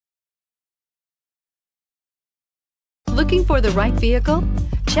Looking for the right vehicle?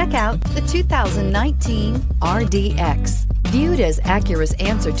 Check out the 2019 RDX. Viewed as Acura's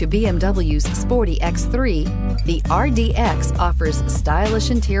answer to BMW's sporty X3, the RDX offers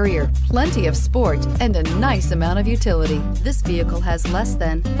stylish interior, plenty of sport, and a nice amount of utility. This vehicle has less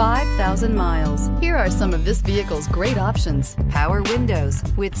than 5,000 miles. Here are some of this vehicle's great options: power windows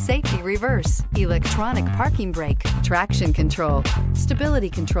with safety reverse, electronic parking brake, traction control, stability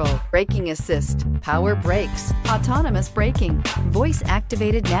control, braking assist, power brakes, autonomous braking,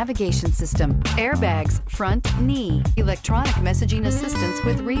 voice-activated navigation system, airbags, front knee, electronic messaging assistance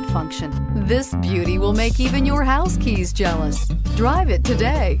with read function. This beauty will make even your house keys jealous. Drive it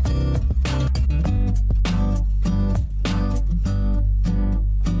today.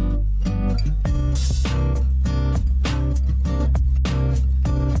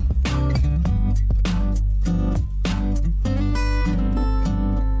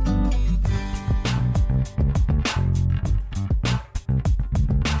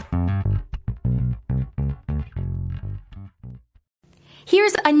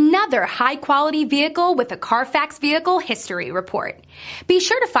 Here's another high-quality vehicle with a Carfax Vehicle History Report. Be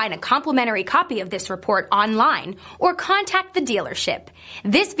sure to find a complimentary copy of this report online or contact the dealership.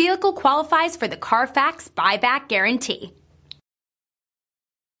 This vehicle qualifies for the Carfax Buyback Guarantee.